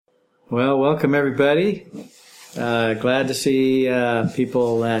Well, welcome everybody. Glad to see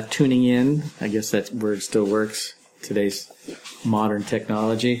people tuning in. I guess that word still works. Today's modern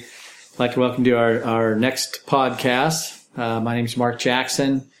technology. I'd like to welcome to our next podcast. My name is Mark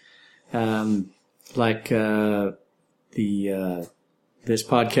Jackson. This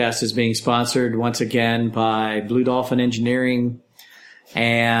podcast is being sponsored once again by Blue Dolphin Engineering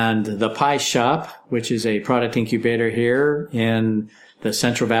and the Pie Shop, which is a product incubator here in the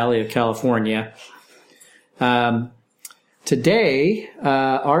Central Valley of California. Today,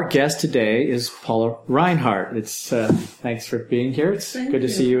 our guest today is Paula Reinhardt. Thanks for being here. It's good to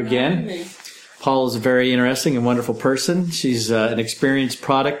see you again. Paula is a very interesting and wonderful person. She's an experienced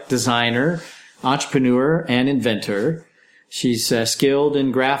product designer, entrepreneur, and inventor. She's skilled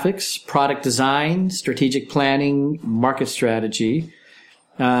in graphics, product design, strategic planning, market strategy.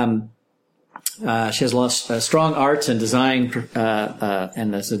 She has a strong arts and design,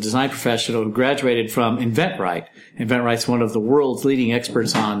 and as a design professional who graduated from InventRight. InventRight's one of the world's leading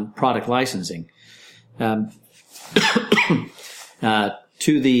experts on product licensing. To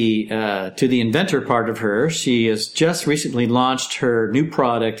the inventor part of her, she has just recently launched her new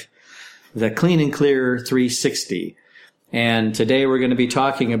product, the Clean and Clear 360. And today we're going to be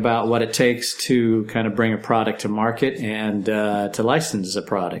talking about what it takes to kind of bring a product to market and to license a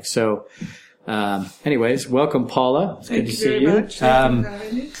product. So, anyways, welcome, Paula. It's good to see you. Much. Thank you for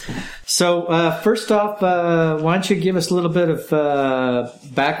having me. So, first off, why don't you give us a little bit of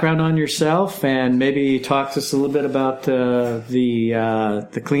background on yourself and maybe talk to us a little bit about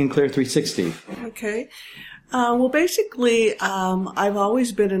the Clean Clear 360. Okay. Well, basically, I've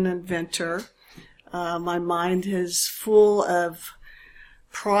always been an inventor. My mind is full of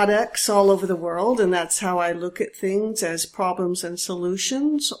products all over the world, and that's how I look at things, as problems and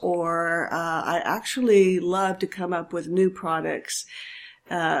solutions, or I actually love to come up with new products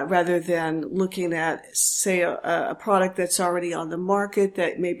rather than looking at, say, a product that's already on the market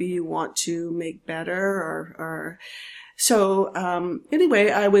that maybe you want to make better So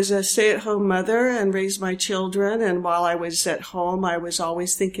anyway, I was a stay-at-home mother and raised my children, and while I was at home, I was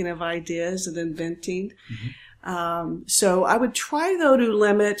always thinking of ideas and inventing. Mm-hmm. So I would try, though, to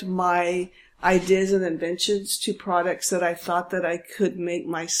limit my ideas and inventions to products that I thought that I could make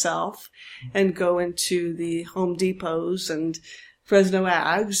myself and go into the Home Depots and Fresno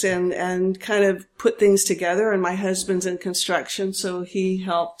Ags and kind of put things together. And my husband's in construction, so he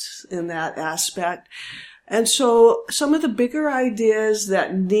helped in that aspect. And so some of the bigger ideas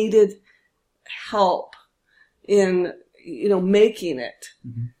that needed help in, making it,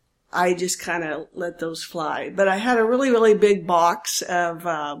 mm-hmm. I just kind of let those fly. But I had a really, really big box of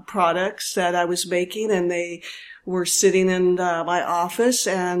products that I was making, and they were sitting in my office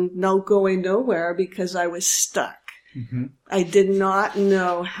and going nowhere because I was stuck. Mm-hmm. I did not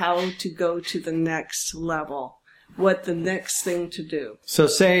know how to go to the next level. What the next thing to do. So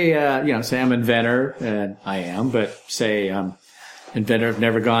say I'm an inventor, and I am, but say I'm inventor, I've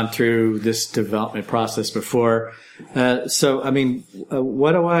never gone through this development process before. What's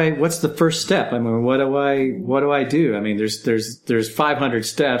the first step? I mean, what do I do? I mean, there's 500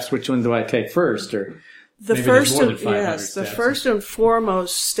 steps. Which one do I take first? Or the first and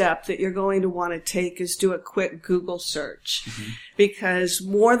foremost step that you're going to want to take is do a quick Google search. Mm-hmm. Because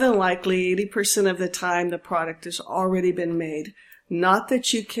more than likely 80% of the time the product has already been made. Not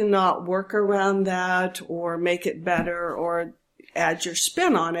that you cannot work around that or make it better or add your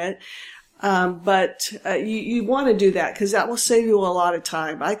spin on it. But you want to do that because that will save you a lot of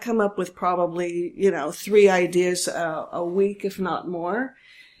time. I come up with probably, 3 ideas a week, if not more.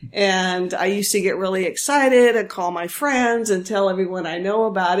 And I used to get really excited and call my friends and tell everyone I know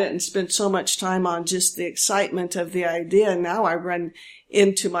about it and spend so much time on just the excitement of the idea. And now I run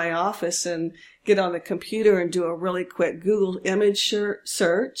into my office and get on the computer and do a really quick Google image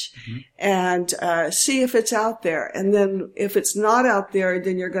search mm-hmm. and see if it's out there. And then if it's not out there,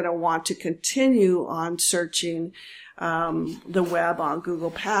 then you're going to want to continue on searching the web on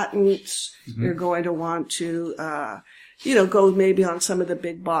Google Patents. Mm-hmm. You're going to want to go maybe on some of the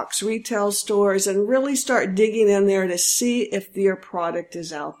big box retail stores and really start digging in there to see if your product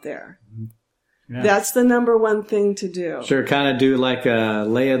is out there. Yeah. That's the number one thing to do. Sure, kind of do like a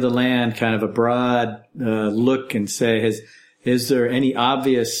lay of the land, kind of a broad look and say, is there any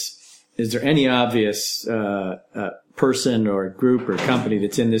obvious person or group or company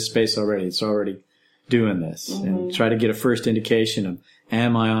that's in this space already? It's already doing this, mm-hmm. and try to get a first indication of,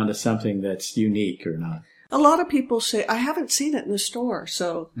 am I onto something that's unique or not? A lot of people say, I haven't seen it in the store.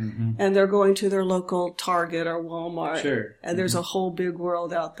 So, mm-hmm. and they're going to their local Target or Walmart. Sure. And there's a whole big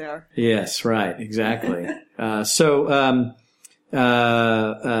world out there. Yes, right. Exactly.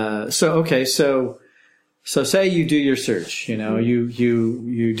 So say you do your search, you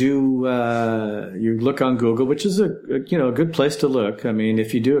look on Google, which is a good place to look. I mean,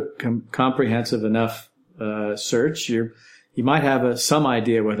 if you do a comprehensive enough search, you might have some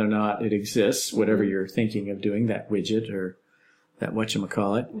idea whether or not it exists, whatever you're thinking of doing, that widget or that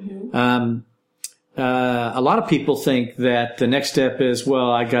whatchamacallit. A lot of people think that the next step is,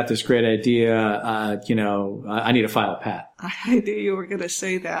 well, I got this great idea, I need to file a patent. I knew you were going to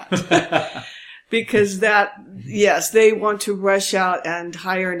say that. Because they want to rush out and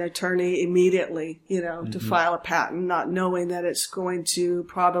hire an attorney immediately, to file a patent, not knowing that it's going to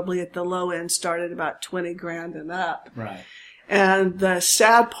probably at the low end start at about $20,000 and up. Right. And the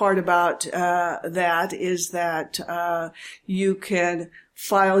sad part about that is that you can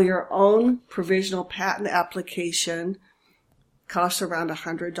file your own provisional patent application, costs around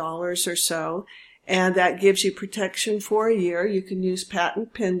 $100 or so, and that gives you protection for a year. You can use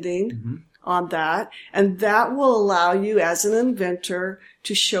patent pending on that, and that will allow you as an inventor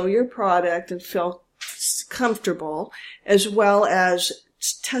to show your product and feel comfortable, as well as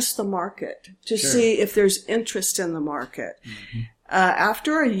test the market to see if there's interest in the market.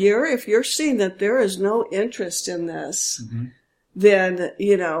 After a year, if you're seeing that there is no interest in this, then,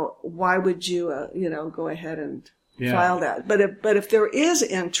 why would you, go ahead and file that? But if there is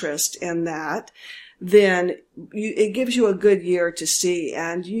interest in that, then it gives you a good year to see,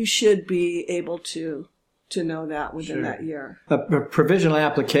 and you should be able to know that within that year. Provisional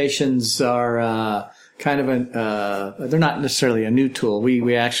applications are kind of they're not necessarily a new tool.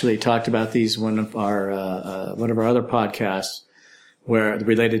 We actually talked about these one of our other podcasts where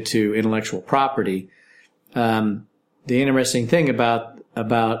related to intellectual property. The interesting thing about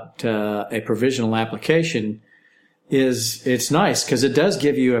a provisional application is it's nice because it does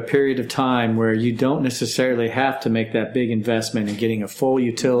give you a period of time where you don't necessarily have to make that big investment in getting a full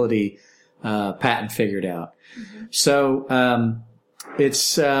utility patent figured out. So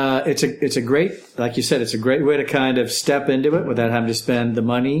it's a great, like you said, it's a great way to kind of step into it without having to spend the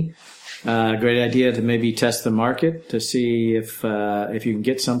money. Great idea to maybe test the market to see if you can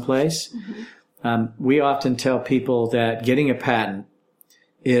get someplace. We often tell people that getting a patent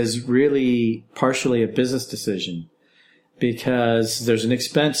is really partially a business decision, because there's an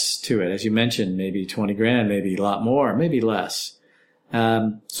expense to it. As you mentioned, maybe $20,000, maybe a lot more, maybe less.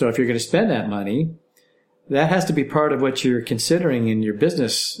 So if you're going to spend that money, that has to be part of what you're considering in your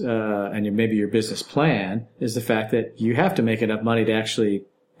business, and maybe your business plan, is the fact that you have to make enough money to actually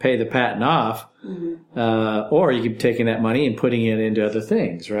pay the patent off, or you could be taking that money and putting it into other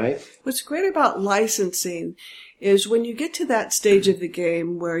things, right? What's great about licensing is when you get to that stage of the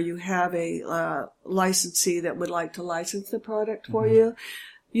game where you have a licensee that would like to license the product for you,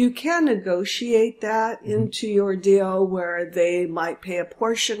 you can negotiate that into your deal where they might pay a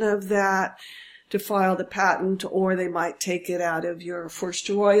portion of that to file the patent, or they might take it out of your first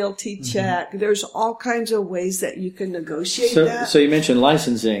royalty check. There's all kinds of ways that you can negotiate that. So you mentioned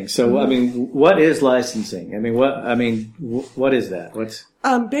licensing. So I mean, what is licensing? What is that? What's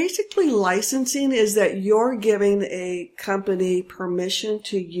basically licensing is that you're giving a company permission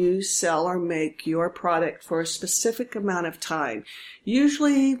to use, sell, or make your product for a specific amount of time.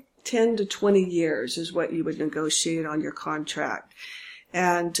 Usually 10 to 20 years is what you would negotiate on your contract.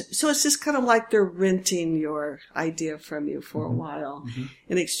 And so it's just kind of like they're renting your idea from you for a while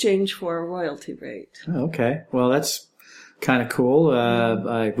in exchange for a royalty rate. Oh, okay. Well, that's kind of cool.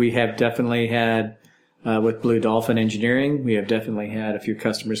 We have definitely had, with Blue Dolphin Engineering, we have definitely had a few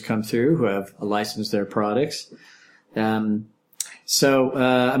customers come through who have licensed their products. So,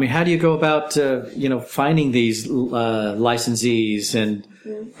 how do you go about, finding these licensees and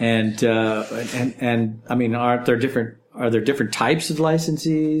are there different types of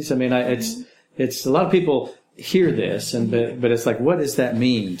licensees? I mean, it's a lot of people hear this, but it's like, what does that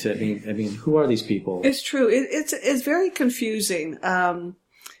mean? Who are these people? It's true. It's very confusing.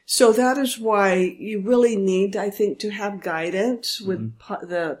 So that is why you really need, I think, to have guidance with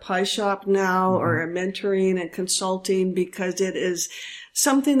the Pie Shop now, or mentoring and consulting, because it is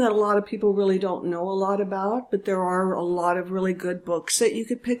something that a lot of people really don't know a lot about, but there are a lot of really good books that you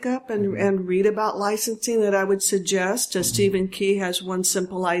could pick up and read about licensing that I would suggest. Stephen Key has One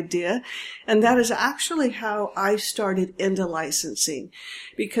Simple Idea, and that is actually how I started into licensing,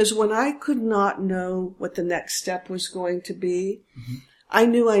 because when I could not know what the next step was going to be, I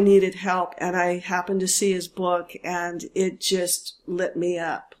knew I needed help, and I happened to see his book, and it just lit me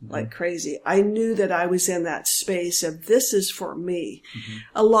up like crazy. I knew that I was in that space of, this is for me.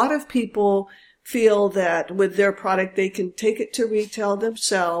 A lot of people feel that with their product, they can take it to retail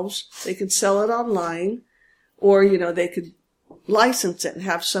themselves, they can sell it online, or, they could license it and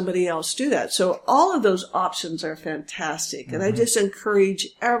have somebody else do that. So all of those options are fantastic. Mm-hmm. And I just encourage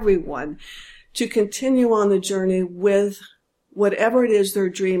everyone to continue on the journey with whatever it is their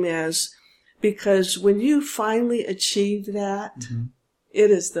dream is, because when you finally achieve that, mm-hmm.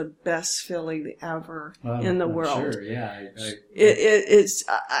 it is the best feeling ever in the world. Sure, yeah. It's,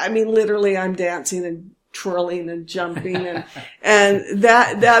 I mean, literally I'm dancing and twirling and jumping and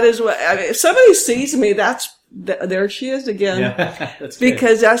that is what, I mean, if somebody sees me, there she is again. Yeah, that's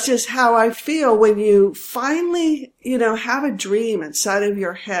because good. That's just how I feel when you finally, have a dream inside of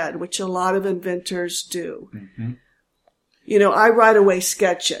your head, which a lot of inventors do. Mm-hmm. I right away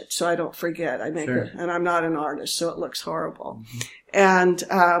sketch it so I don't forget. I make it, and I'm not an artist, so it looks horrible.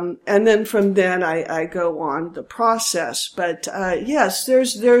 Mm-hmm. And then from then I go on the process. But, yes,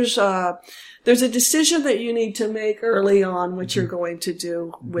 there's a decision that you need to make early on what you're going to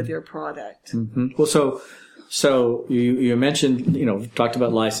do with your product. Mm-hmm. Well, so you mentioned, talked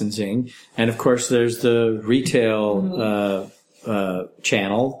about licensing, and of course there's the retail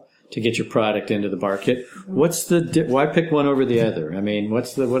channel to get your product into the market. What's why pick one over the other? I mean,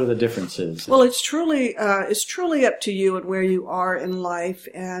 what are the differences? Well, it's truly up to you and where you are in life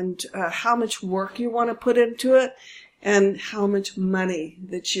and how much work you want to put into it, and how much money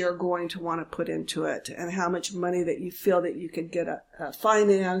that you're going to want to put into it, and how much money that you feel that you could get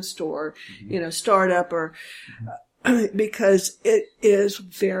financed or, startup or, because it is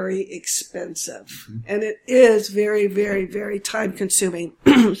very expensive and it is very, very, very time consuming.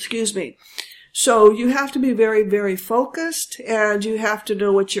 Excuse me. So you have to be very, very focused, and you have to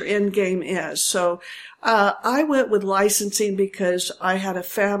know what your end game is. So I went with licensing because I had a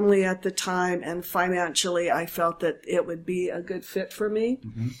family at the time, and financially I felt that it would be a good fit for me.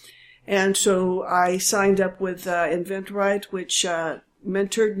 Mm-hmm. And so I signed up with InventRight, which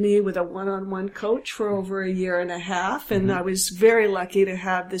mentored me with a one-on-one coach for over a year and a half. And mm-hmm. I was very lucky to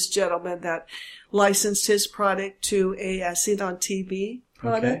have this gentleman that licensed his product to a Seen on TV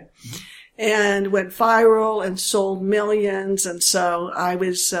product. Okay. And went viral and sold millions. And so I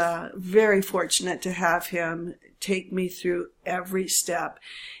was very fortunate to have him take me through every step.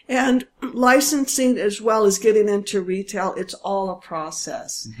 And licensing, as well as getting into retail, it's all a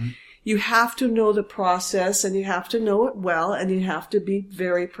process. Mm-hmm. You have to know the process, and you have to know it well, and you have to be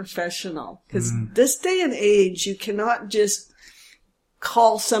very professional. Because this day and age, you cannot just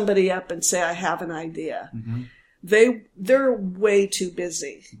call somebody up and say, I have an idea. Mm-hmm. They're way too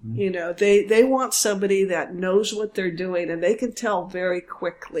busy. Mm-hmm. They want somebody that knows what they're doing, and they can tell very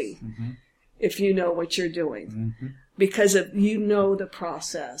quickly mm-hmm. if you know what you're doing mm-hmm. because the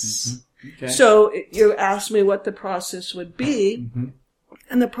process. Mm-hmm. Okay. So you asked me what the process would be. Mm-hmm.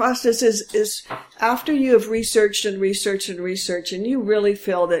 And the process is after you have researched and researched and researched, and you really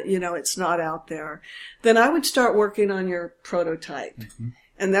feel that, it's not out there, then I would start working on your prototype. Mm-hmm.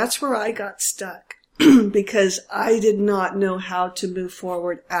 And that's where I got stuck. Because I did not know how to move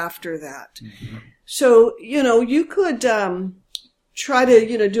forward after that. Mm-hmm. So, you could try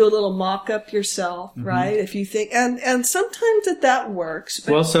to, do a little mock-up yourself, mm-hmm. right? If you think, and sometimes that works.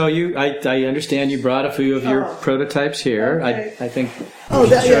 But well, so I understand you brought a few of your prototypes here. Okay. I think show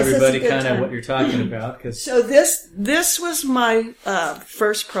everybody kind of what you're talking about. So this was my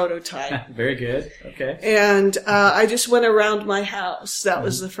first prototype. Very good. Okay. And I just went around my house. That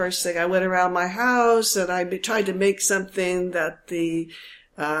was the first thing. I went around my house, and I tried to make something that the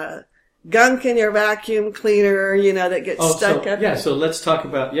gunk in your vacuum cleaner, that gets stuck up. Yeah, so let's talk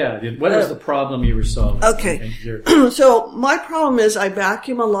about, what was the problem you were solving? Okay. So my problem is I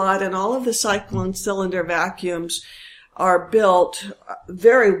vacuum a lot, and all of the cyclone cylinder vacuums are built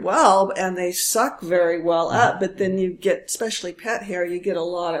very well, and they suck very well up, but then you get, especially pet hair, you get a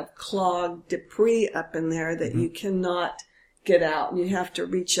lot of clogged debris up in there that you cannot get out, and you have to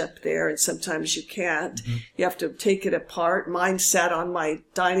reach up there, and sometimes you can't. Mm-hmm. You have to take it apart. Mine sat on my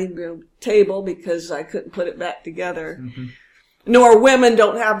dining room table because I couldn't put it back together. Mm-hmm. Nor women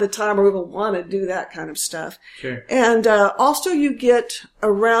don't have the time or even want to do that kind of stuff. Sure. And also you get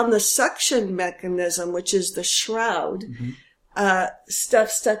around the suction mechanism, which is the shroud, mm-hmm. Stuff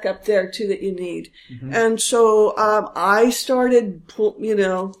stuck up there too that you need. Mm-hmm. And so I started,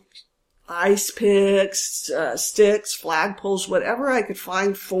 ice picks, sticks, flagpoles, whatever I could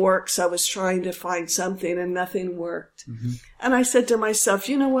find, forks. I was trying to find something, and nothing worked. Mm-hmm. And I said to myself,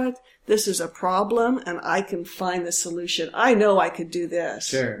 you know what? This is a problem, and I can find the solution. I know I could do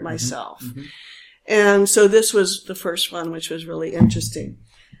this myself. Mm-hmm. And so this was the first one, which was really interesting.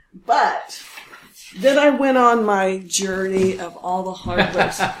 But then I went on my journey of all the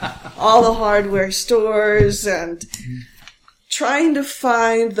hardware stores and trying to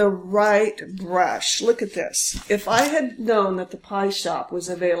find the right brush. Look at this. If I had known that the pie shop was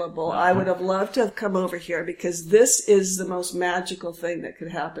available, I would have loved to have come over here, because this is the most magical thing that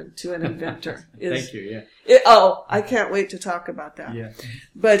could happen to an inventor. Thank you, yeah. I can't wait to talk about that. Yeah.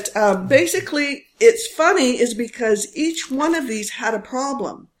 But basically, it's funny is because each one of these had a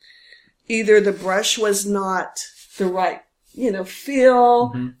problem. Either the brush was not the right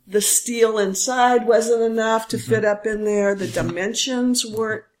feel, the steel inside wasn't enough to fit up in there, the dimensions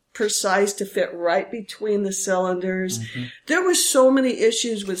weren't precise to fit right between the cylinders. There were so many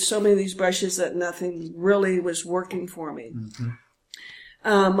issues with so many of these brushes that nothing really was working for me.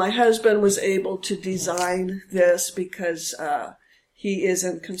 My husband was able to design this because he is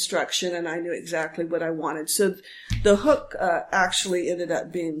in construction, and I knew exactly what I wanted. So the hook actually ended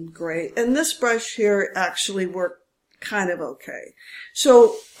up being great. And this brush here actually worked kind of okay.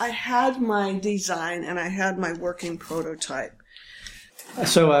 So I had my design and I had my working prototype.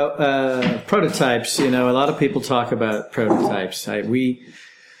 So prototypes, a lot of people talk about prototypes.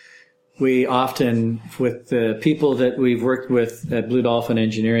 We often, with the people that we've worked with at Blue Dolphin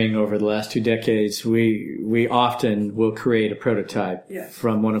Engineering over the last 2 decades, we often will create a prototype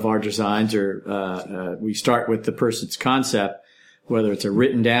from one of our designs, or we start with the person's concept, whether it's a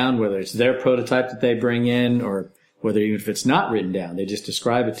written down, whether it's their prototype that they bring in, or whether even if it's not written down, they just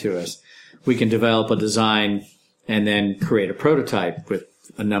describe it to us. We can develop a design and then create a prototype with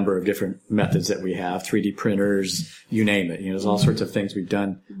a number of different methods that we have, 3D printers, you name it. There's all sorts of things we've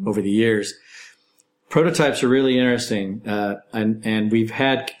done over the years. Prototypes are really interesting, and we've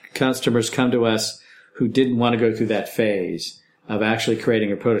had customers come to us who didn't want to go through that phase of actually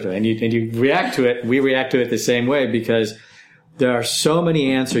creating a prototype. And you react to it, we react to it the same way, because there are so many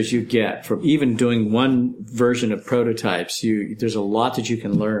answers you get from even doing one version of prototypes. There's a lot that you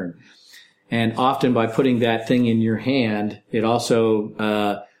can learn. And often by putting that thing in your hand, it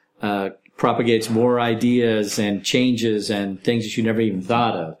also propagates more ideas and changes and things that you never even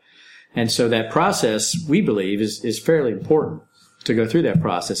thought of. And so that process, we believe, is fairly important to go through that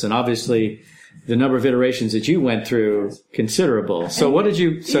process. And obviously, the number of iterations that you went through, considerable. So what did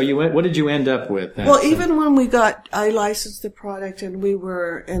you end up with? Well, even when I licensed the product and we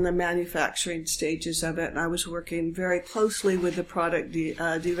were in the manufacturing stages of it, and I was working very closely with the product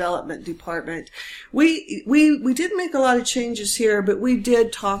development department. We did make a lot of changes here, but we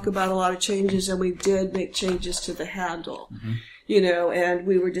did talk about a lot of changes, and we did make changes to the handle. And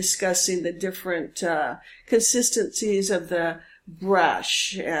we were discussing the different consistencies of the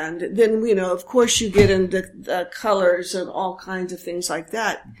brush, and then of course you get into colors and all kinds of things like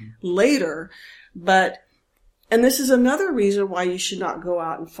that later. And this is another reason why you should not go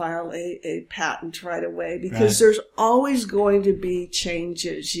out and file a patent right away, because there's always going to be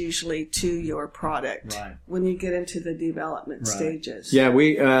changes usually to your product when you get into the development stages. Yeah,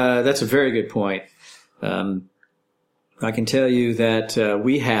 that's a very good point. I can tell you that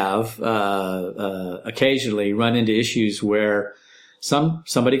we have occasionally run into issues where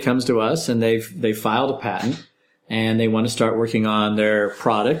somebody comes to us and they've filed a patent and they want to start working on their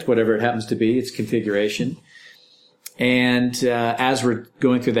product, whatever it happens to be, its configuration. And as we're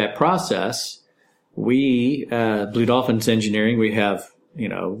going through that process, we, Blue Dolphins Engineering, we have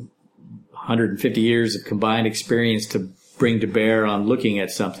 150 years of combined experience to bring to bear on looking at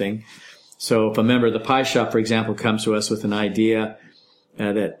something. So if a member of the pie shop, for example, comes to us with an idea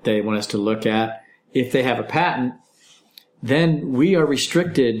that they want us to look at, if they have a patent, then we are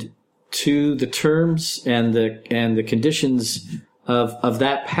restricted to the terms and the conditions of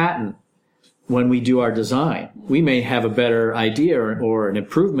that patent when we do our design. We may have a better idea or an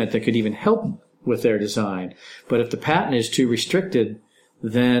improvement that could even help with their design. But if the patent is too restricted,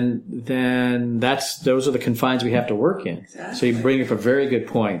 then those are the confines we have to work in. Exactly. So you bring up a very good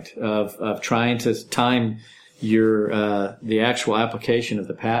point of trying to time the actual application of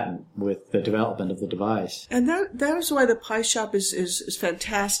the patent with the development of the device. And that is why the pie shop is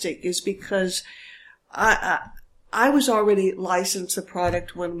fantastic, is because I was already licensed the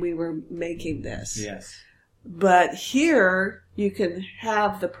product when we were making this. Yes. But here you can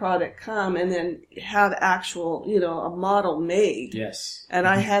have the product come and then have actual, a model made. Yes. And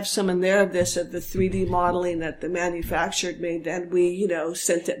I have some in there of the 3D modeling that the manufacturer made. Then we,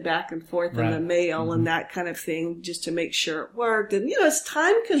 sent it back and forth in the mail and that kind of thing just to make sure it worked. And, it's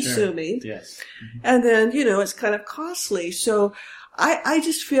time consuming. Sure. Yes. And then, it's kind of costly. So I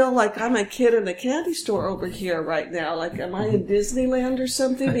just feel like I'm a kid in a candy store over here right now. Like, am I in Disneyland or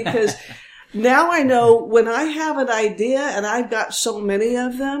something? Because now I know when I have an idea and I've got so many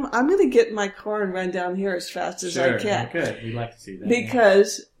of them, I'm going to get in my car and run down here as fast as I can. Good. We'd like to see that.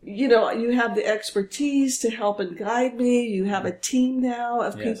 Because you have the expertise to help and guide me. You have a team now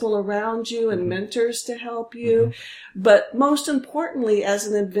of people around you and mentors to help you. But most importantly, as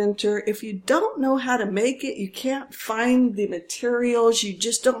an inventor, if you don't know how to make it, you can't find the materials, you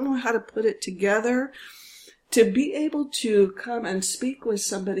just don't know how to put it together, to be able to come and speak with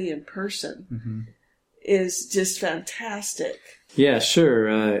somebody in person is just fantastic. Yeah, sure.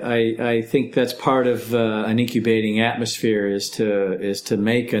 I think that's part of an incubating atmosphere is to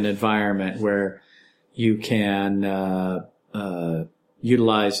make an environment where you can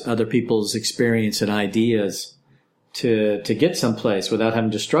utilize other people's experience and ideas to get someplace without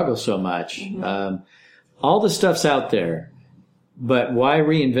having to struggle so much. All the stuff's out there, but why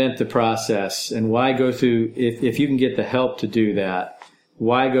reinvent the process, and why go through if you can get the help to do that?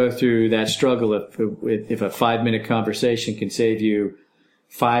 Why go through that struggle if a 5-minute conversation can save you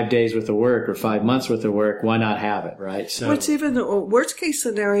 5 days worth of work or 5 months worth of work? Why not have it, right? So what's even the worst case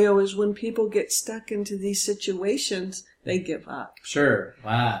scenario is when people get stuck into these situations, they give up. Sure.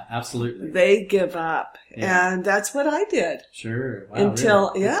 Wow. Absolutely. They give up. Yeah. And that's what I did. Sure. Wow,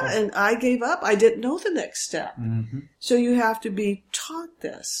 until, really? And I gave up. I didn't know the next step. So you have to be taught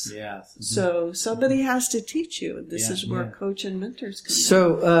this. Yeah. So somebody has to teach you. This is where coach and mentors come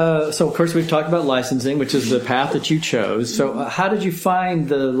in. So of course we've talked about licensing, which is the path that you chose. So how did you find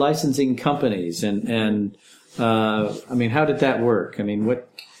the licensing companies and I mean, how did that work? I mean, what?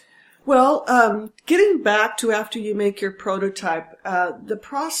 Well, getting back to after you make your prototype, the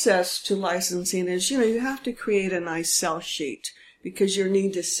process to licensing is, you have to create a nice sell sheet because you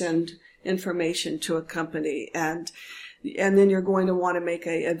need to send information to a company, and then you're going to want to make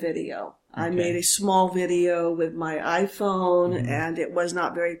a video. Okay. I made a small video with my iPhone, and it was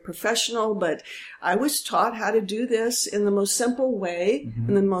not very professional, but I was taught how to do this in the most simple way,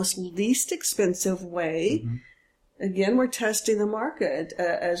 in the most least expensive way. Again, we're testing the market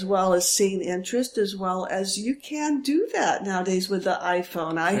as well as seeing interest, as well as you can do that nowadays with the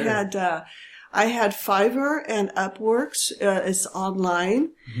iPhone. Sure. I had Fiverr and Upworks. It's online,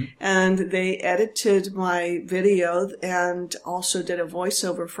 and they edited my video and also did a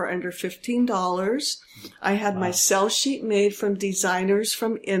voiceover for under $15. I had my sell sheet made from designers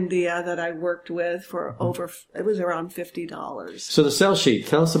from India that I worked with for it was around $50. So the sell sheet,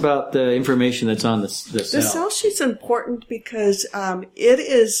 tell us about the information that's on the sell. The sell sheet's important because it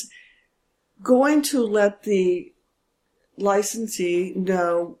is going to let the licensee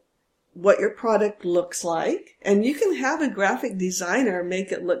know what your product looks like, and you can have a graphic designer make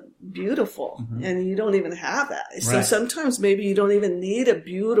it look beautiful, and you don't even have that. Right. So sometimes maybe you don't even need a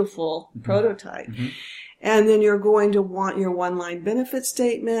beautiful prototype. And then you're going to want your one-line benefit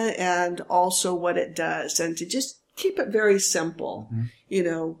statement and also what it does, and to just keep it very simple.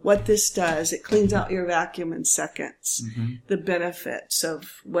 What this does, it cleans out your vacuum in seconds, the benefits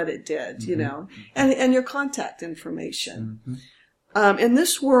of what it did, and your contact information. In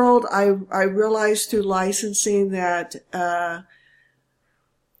this world, I realized through licensing that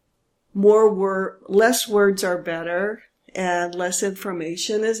less words are better and less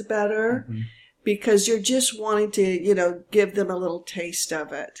information is better, because you're just wanting to, give them a little taste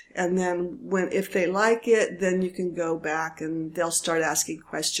of it. And then if they like it, then you can go back and they'll start asking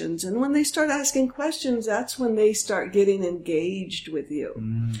questions. And when they start asking questions, that's when they start getting engaged with you.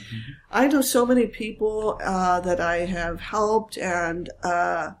 I know so many people that I have helped, and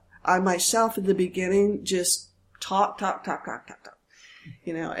I myself in the beginning just talk.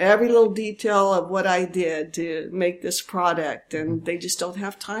 Every little detail of what I did to make this product, and they just don't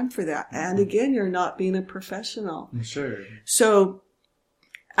have time for that. And again, you're not being a professional. Sure. So,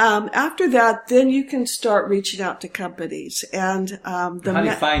 after that, then you can start reaching out to companies. And, how do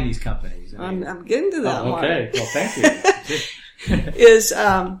you find these companies? I'm getting to that one. Okay. Well, thank you.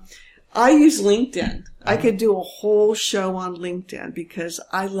 I use LinkedIn. I could do a whole show on LinkedIn because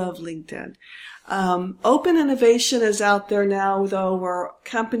I love LinkedIn. Open innovation is out there now, though, where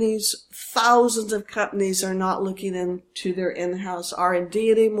thousands of companies are not looking into their in-house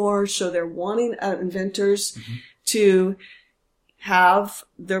R&D anymore. So they're wanting inventors to have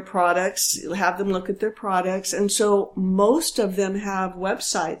their products, have them look at their products. And so most of them have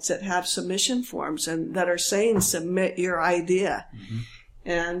websites that have submission forms and that are saying submit your idea.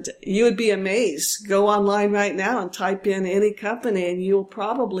 And you would be amazed. Go online right now and type in any company and you'll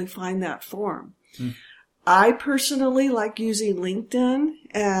probably find that form. I personally like using LinkedIn,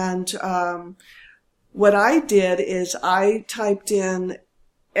 and what I did is I typed in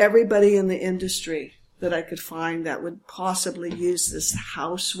everybody in the industry that I could find that would possibly use this,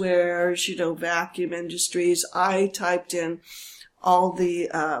 housewares, vacuum industries. I typed in all the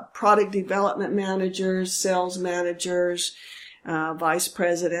product development managers, sales managers, vice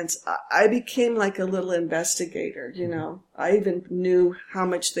presidents. I became like a little investigator, you know. I even knew how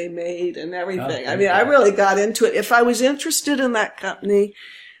much they made and everything. I mean, I really got into it. If I was interested in that company,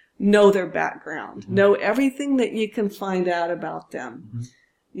 know their background, know everything that you can find out about them.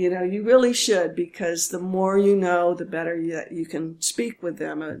 You know, you really should, because the more you know, the better you can speak with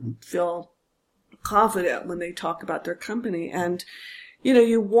them and feel confident when they talk about their company. And, you know,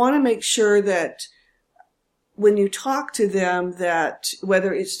 you want to make sure that when you talk to them, that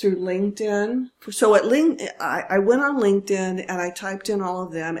whether it's through LinkedIn, so at I went on LinkedIn and I typed in all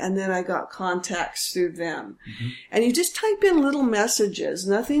of them, and then I got contacts through them. And you just type in little messages,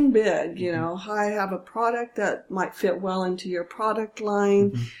 nothing big, you know, hi, I have a product that might fit well into your product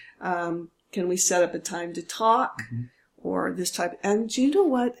line. Can we set up a time to talk? Or this type. And you know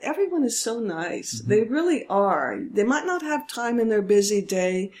what? Everyone is so nice. They really are. They might not have time in their busy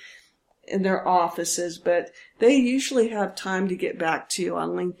day in their offices, but they usually have time to get back to you on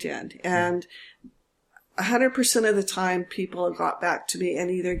LinkedIn. And 100% of the time, people got back to me and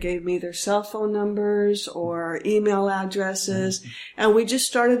either gave me their cell phone numbers or email addresses, and we just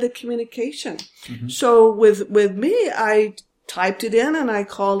started the communication. So with me, I typed it in and I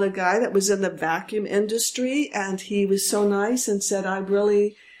called a guy that was in the vacuum industry, and he was so nice and said, I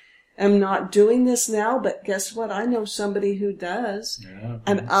really am not doing this now, but guess what? I know somebody who does,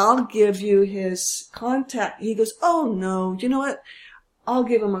 and I'll give you his contact. He goes, oh no, you know what? I'll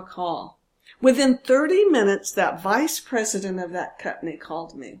give him a call. Within 30 minutes, that vice president of that company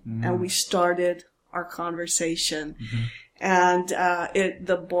called me, and we started our conversation. And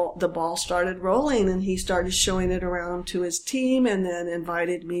the ball started rolling, and he started showing it around to his team, and then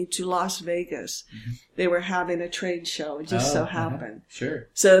invited me to Las Vegas. They were having a trade show. It just so happened. Sure.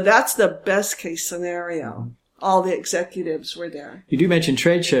 So that's the best case scenario. All the executives were there. You do mention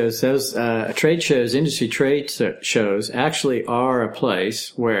trade shows. Those trade shows, industry trade shows, actually are a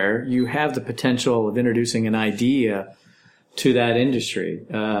place where you have the potential of introducing an idea to that industry.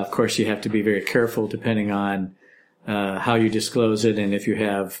 Of course, you have to be very careful depending on how you disclose it, and if you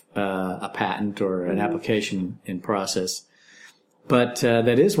have a patent or an application in process. But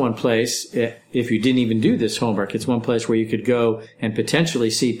that is one place, if you didn't even do this homework, it's one place where you could go and potentially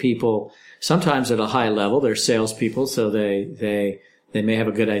see people, sometimes at a high level. They're salespeople, so they may have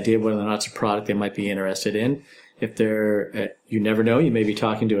a good idea of whether or not it's a product they might be interested in. If they're, you never know, you may be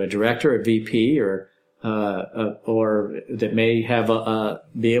talking to a director, a VP, or that may have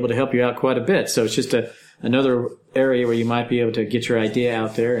be able to help you out quite a bit. So it's just another area where you might be able to get your idea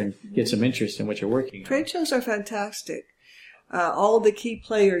out there and get some interest in what you're working on. Trade shows are fantastic. All the key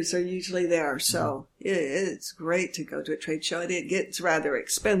players are usually there, so it's great to go to a trade show. It gets rather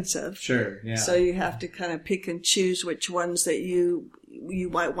expensive. Sure, yeah. So you have to kind of pick and choose which ones that you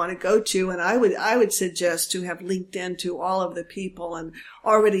might want to go to. And I would suggest to have linked into all of the people and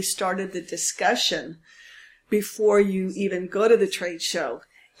already started the discussion before you even go to the trade show.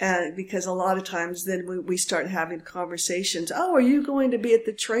 And because a lot of times then we start having conversations. Oh, are you going to be at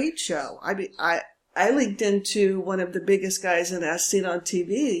the trade show? I linked into one of the biggest guys in As Seen on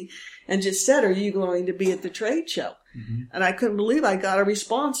TV and just said, are you going to be at the trade show? And I couldn't believe I got a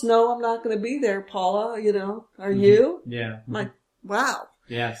response. No, I'm not going to be there, Paula. You know, are you? Yeah. I'm like, wow.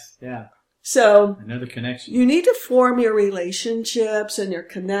 Yes. Yeah. So another connection. You need to form your relationships and your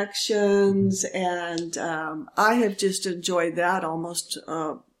connections. And I have just enjoyed that almost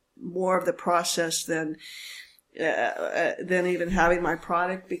more of the process than even having my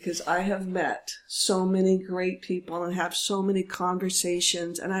product, because I have met so many great people and have so many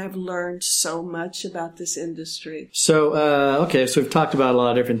conversations, and I have learned so much about this industry. So, okay, so we've talked about a lot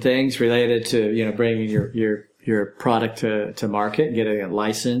of different things related to, you know, bringing your product to market, getting it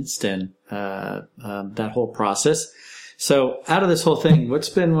licensed, and that whole process. So out of this whole thing, what's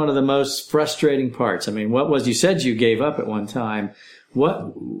been one of the most frustrating parts? I mean, you said you gave up at one time.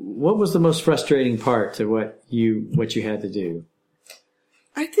 What was the most frustrating part to what you had to do?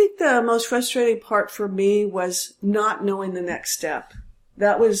 I think the most frustrating part for me was not knowing the next step.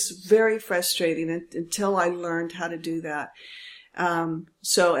 That was very frustrating until I learned how to do that. And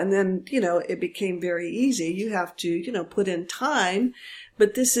then, you know, it became very easy. You have to, you know, put in time,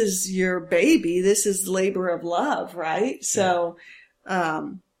 but this is your baby. This is labor of love, right? So,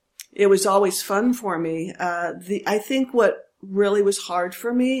 it was always fun for me. I think what really was hard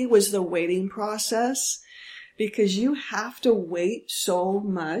for me was the waiting process, because you have to wait so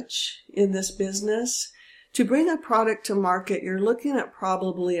much in this business. To bring a product to market, you're looking at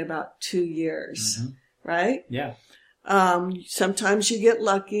probably about 2 years, right? Yeah. Sometimes you get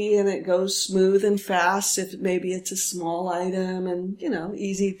lucky and it goes smooth and fast if maybe it's a small item and,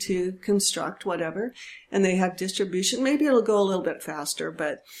 easy to construct, whatever, and they have distribution. Maybe it'll go a little bit faster,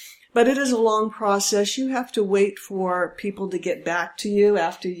 but it is a long process. You have to wait for people to get back to you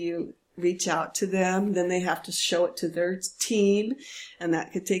after you reach out to them. Then they have to show it to their team, and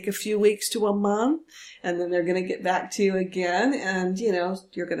that could take a few weeks to a month. And then they're going to get back to you again, and,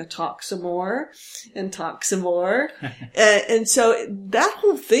 you're going to talk some more and talk some more. And so that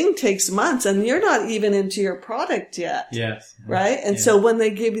whole thing takes months, and you're not even into your product yet. Yes. Right? And so when they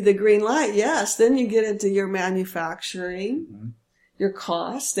give you the green light, yes, then you get into your manufacturing, your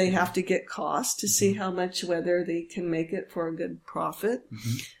costs. They have to get costs to see how much, whether they can make it for a good profit.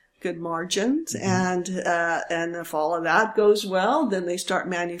 Good margins, and if all of that goes well, then they start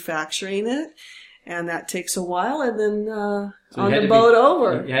manufacturing it, and that takes a while, and then on the boat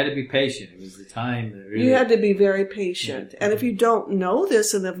over. You had to be patient. It was the time that really... You had to be very patient, and if you don't know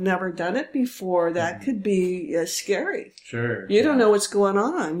this and have never done it before, that could be scary. Sure. You don't know what's going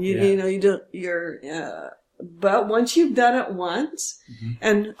on. You don't. But once you've done it once,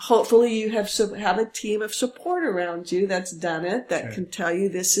 and hopefully you have a team of support around you that's done it, that can tell you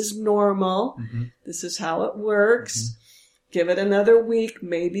this is normal, this is how it works, give it another week,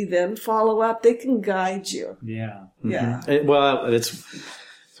 maybe then follow up. They can guide you. Yeah. Yeah. Well, it's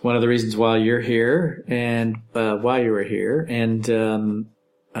one of the reasons why you're here and why you were here. And the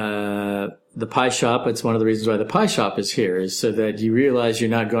Pie Shop, it's one of the reasons why the Pie Shop is here, is so that you realize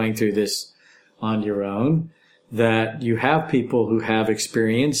you're not going through this on your own, that you have people who have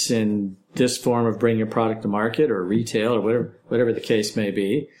experience in this form of bringing a product to market or retail or whatever the case may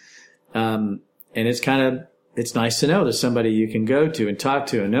be. And it's nice to know there's somebody you can go to and talk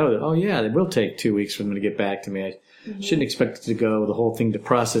to and know that, oh yeah, it will take 2 weeks for them to get back to me. I shouldn't expect it to go, the whole thing to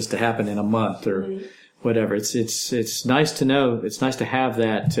process to happen in a month or whatever. It's nice to know. It's nice to have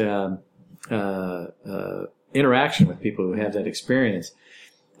that, interaction with people who have that experience.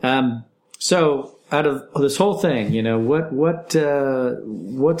 So out of this whole thing, what's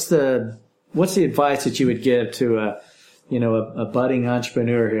the advice that you would give to a budding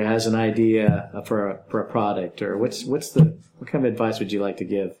entrepreneur who has an idea for a product, or what kind of advice would you like to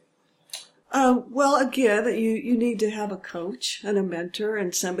give? Well, again, you need to have a coach and a mentor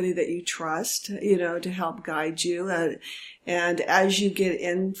and somebody that you trust, to help guide you. And as you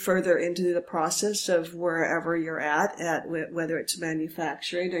get further into the process of wherever you're at whether it's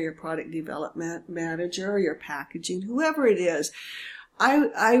manufacturing or your product development manager or your packaging, whoever it is,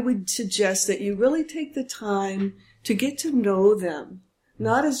 I would suggest that you really take the time to get to know them,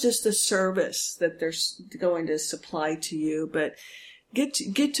 not as just a service that they're going to supply to you, but get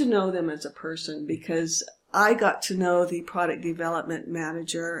to know them as a person, because I got to know the product development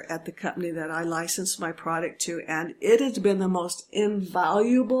manager at the company that I licensed my product to, and it has been the most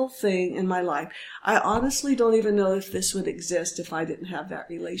invaluable thing in my life. I honestly don't even know if this would exist if I didn't have that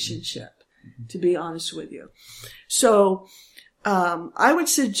relationship, to be honest with you. So I would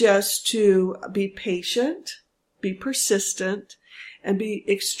suggest to be patient, be persistent, and be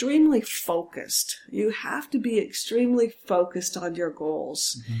extremely focused. You have to be extremely focused on your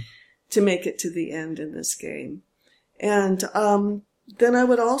goals to make it to the end in this game. And then I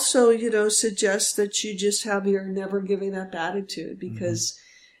would also, suggest that you just have your never giving up attitude, because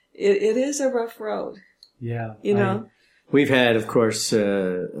it is a rough road. Yeah. We've had, of course,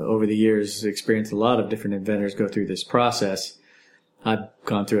 over the years, experienced a lot of different inventors go through this process. I've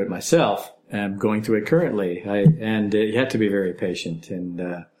gone through it myself. I'm going through it currently. And you have to be very patient. And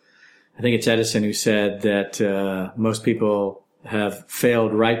I think it's Edison who said that most people have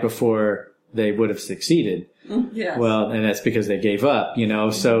failed right before they would have succeeded. Yes. Well, and that's because they gave up,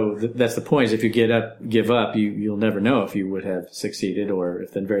 So that's the point, is if you give up, you'll never know if you would have succeeded or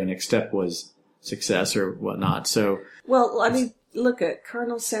if the very next step was success or whatnot. So, well, I mean, look at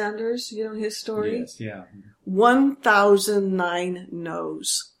Colonel Sanders, his story. Yes, yeah. 1,009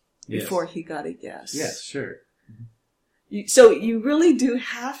 no's before he got a yes. Yes, sure. So you really do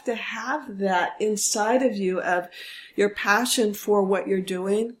have to have that inside of you, of your passion for what you're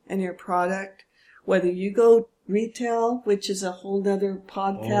doing and your product, whether you go retail, which is a whole nother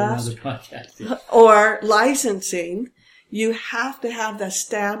podcast, yeah. or licensing. You have to have the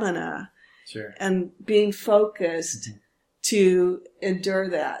stamina and being focused to endure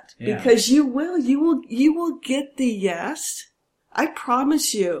that, because you will get the yes. I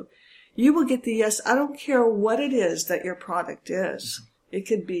promise you. You will get the yes. I don't care what it is that your product is. It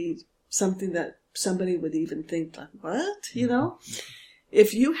could be something that somebody would even think, like, what?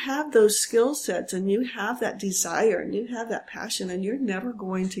 If you have those skill sets and you have that desire and you have that passion and you're never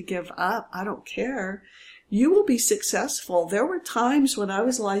going to give up, I don't care. you will be successful. There were times when I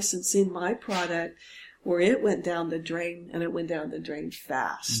was licensing my product where it went down the drain, and it went down the drain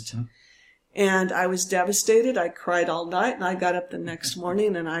fast. Mm-hmm. And I was devastated. I cried all night, and I got up the next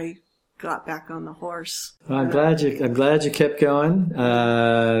morning and I got back on the horse. Well, I'm glad you kept going.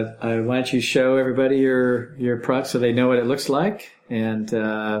 Why don't you show everybody your product so they know what it looks like? And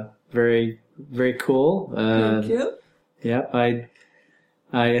very, very cool. Thank you. Yeah,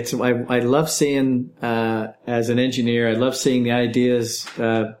 I love seeing as an engineer. I love seeing the ideas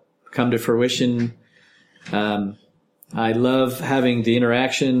come to fruition. I love having the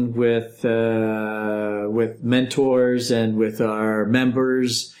interaction with mentors and with our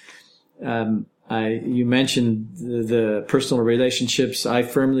members. You mentioned the personal relationships. I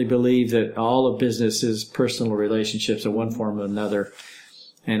firmly believe that all of business is personal relationships in one form or another.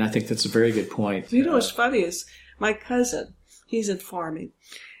 And I think that's a very good point. You know what's funny is my cousin, he's in farming,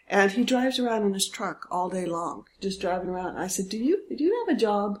 and he drives around in his truck all day long, just driving around. I said, do you have a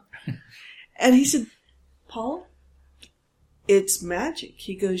job? And he said, Paul, it's magic.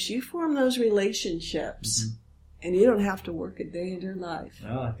 He goes, you form those relationships, mm-hmm. and you don't have to work a day in your life.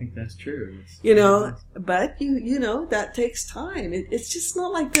 Oh, I think that's true. But you know, that takes time. It's just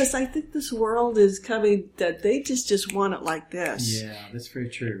not like this. I think this world is coming that they just want it like this. Yeah, that's very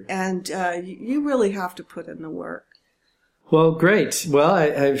true. And you really have to put in the work. Well, great. Well,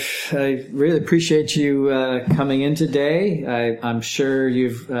 I really appreciate you coming in today. I'm sure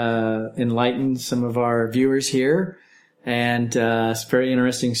you've enlightened some of our viewers here, and it's very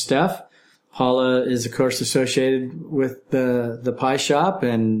interesting stuff. Paula is, of course, associated with the Pie Shop,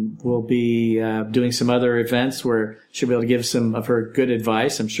 and will be doing some other events where she'll be able to give some of her good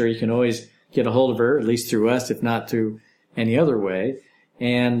advice. I'm sure you can always get a hold of her, at least through us, if not through any other way.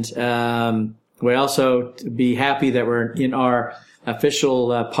 And we also be happy that we're in our official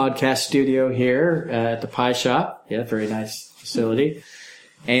podcast studio here at the Pie Shop. Yeah, very nice facility.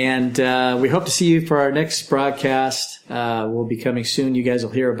 And we hope to see you for our next broadcast. We'll be coming soon. You guys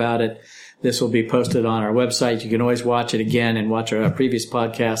will hear about it. This will be posted on our website. You can always watch it again and watch our previous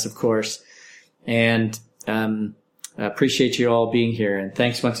podcasts, of course. And appreciate you all being here. And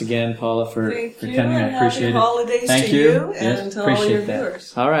thanks once again, Paula, for coming. I appreciate it. Happy holidays to you and to all your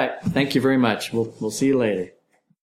viewers. All right. Thank you very much. We'll see you later.